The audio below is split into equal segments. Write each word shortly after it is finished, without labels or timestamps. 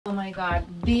Oh my god,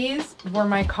 these were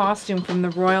my costume from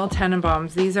the Royal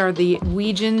Tenenbaums. These are the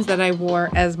Ouijans that I wore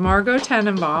as Margot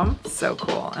Tenenbaum. So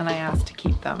cool, and I asked to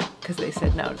keep them because they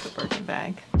said no to the Birkin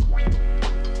bag.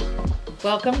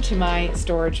 Welcome to my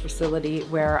storage facility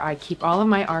where I keep all of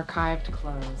my archived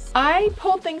clothes. I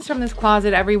pull things from this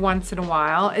closet every once in a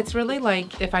while. It's really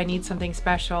like if I need something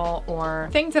special or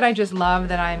things that I just love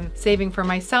that I'm saving for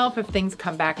myself if things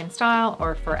come back in style,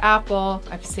 or for Apple.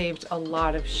 I've saved a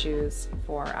lot of shoes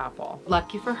for Apple.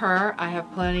 Lucky for her, I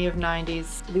have plenty of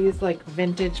 90s. These like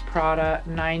vintage Prada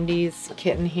 90s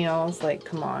kitten heels, like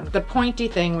come on. The pointy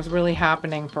thing was really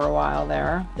happening for a while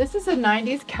there. This is a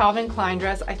 90s Calvin Klein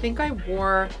dress. I think I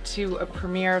wore to a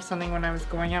premiere of something when I was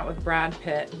going out with Brad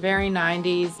Pitt. Very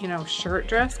 90s, you know, shirt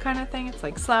dress kind of thing. It's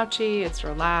like slouchy, it's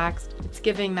relaxed. It's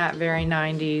giving that very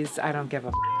 90s, I don't give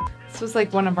a This was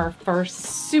like one of our first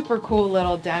super cool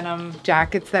little denim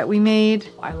jackets that we made.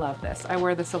 I love this. I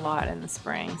wear this a lot in the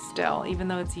spring still, even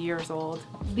though it's years old.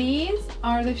 These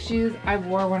are the shoes I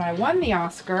wore when I won the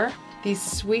Oscar. These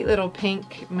sweet little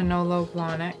pink Manolo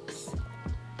Blahniks.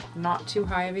 Not too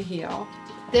high of a heel.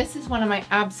 This is one of my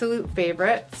absolute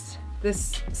favorites.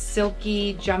 This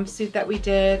silky jumpsuit that we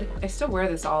did. I still wear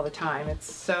this all the time.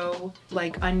 It's so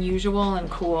like unusual and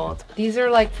cool. These are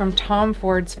like from Tom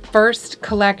Ford's first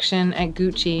collection at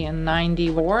Gucci in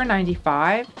 94,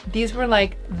 95. These were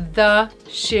like the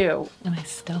shoe, and I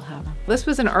still have them. This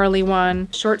was an early one.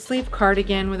 Short sleeve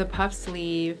cardigan with a puff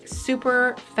sleeve.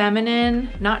 Super feminine,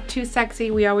 not too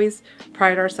sexy. We always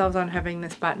pride ourselves on having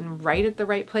this button right at the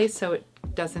right place so it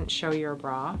doesn't show your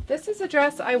bra. This is a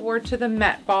dress I wore to the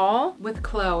Met Ball with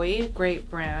Chloe, great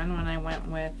brand, when I went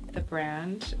with the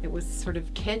brand. It was sort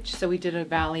of kitsch, so we did a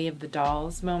Valley of the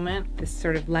Dolls moment. This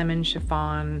sort of lemon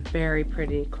chiffon, very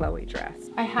pretty Chloe dress.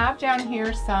 I have down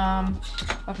here some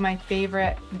of my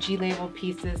favorite G-label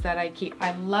pieces that I keep.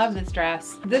 I love this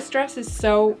dress. This dress is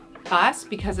so us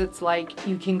because it's like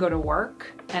you can go to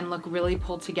work and look really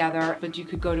pulled together, but you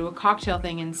could go to a cocktail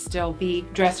thing and still be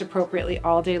dressed appropriately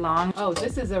all day long. Oh,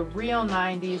 this is a real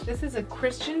 90s. This is a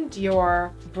Christian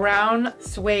Dior brown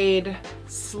suede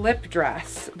slip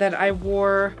dress that I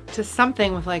wore to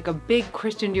something with like a big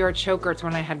Christian Dior choker. It's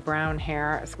when I had brown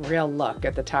hair. It's a real look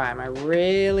at the time. I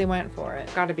really went for it.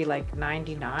 Got to be like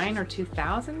 99 or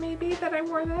 2000 maybe that I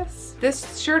wore this.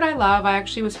 This shirt I love. I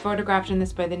actually was photographed in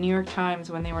this by the New York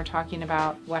Times when they were talking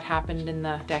about what happened in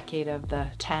the decade of the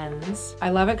 10s. I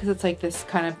love it because it's like this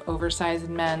kind of oversized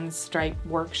men's striped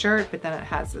work shirt, but then it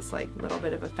has this like little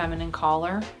bit of a feminine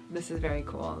collar. This is very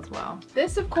cool as well.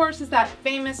 This, of course, is that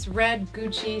famous red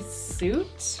Gucci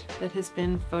suit that has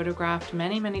been photographed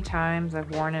many, many times. I've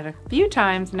worn it a few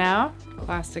times now.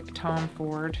 Classic Tom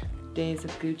Ford days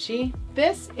of Gucci.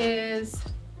 This is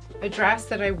a dress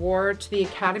that I wore to the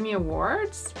Academy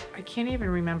Awards. I can't even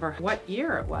remember what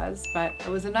year it was, but it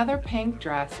was another pink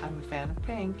dress. I'm a fan of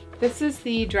pink. This is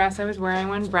the dress I was wearing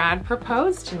when Brad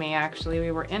proposed to me, actually.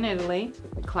 We were in Italy.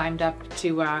 We climbed up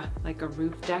to like a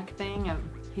roof deck thing and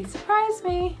he surprised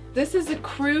me. This is a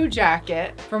crew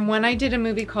jacket from when I did a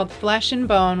movie called Flesh and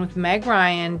Bone with Meg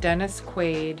Ryan, Dennis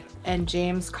Quaid, and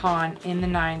James Caan in the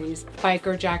 90s.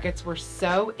 Biker jackets were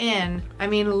so in. I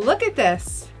mean, look at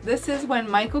this. This is when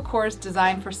Michael Kors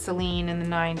designed for Celine in the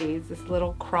 90s. This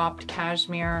little cropped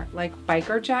cashmere like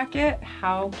biker jacket.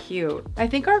 How cute. I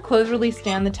think our clothes really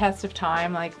stand the test of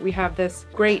time. Like we have this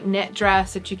great knit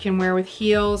dress that you can wear with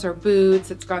heels or boots.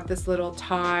 It's got this little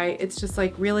tie. It's just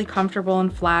like really comfortable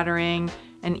and flattering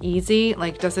and easy,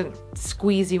 like doesn't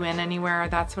squeeze you in anywhere.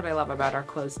 That's what I love about our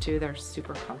clothes too. They're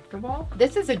super comfortable.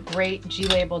 This is a great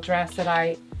G-label dress that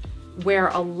I wear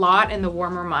a lot in the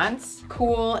warmer months.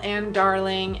 Cool and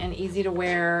darling and easy to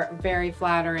wear, very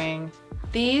flattering.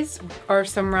 These are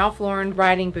some Ralph Lauren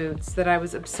riding boots that I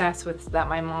was obsessed with that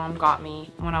my mom got me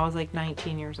when I was like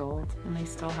 19 years old, and I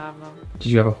still have them.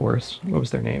 Did you have a horse? What was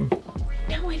their name?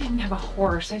 No, I didn't have a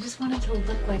horse. I just wanted to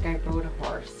look like I rode a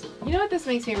horse. You know what this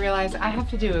makes me realize? I have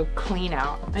to do a clean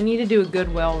out. I need to do a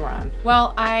Goodwill run.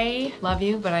 Well, I love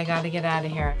you, but I gotta get out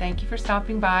of here. Thank you for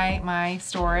stopping by my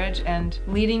storage and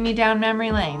leading me down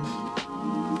memory lane.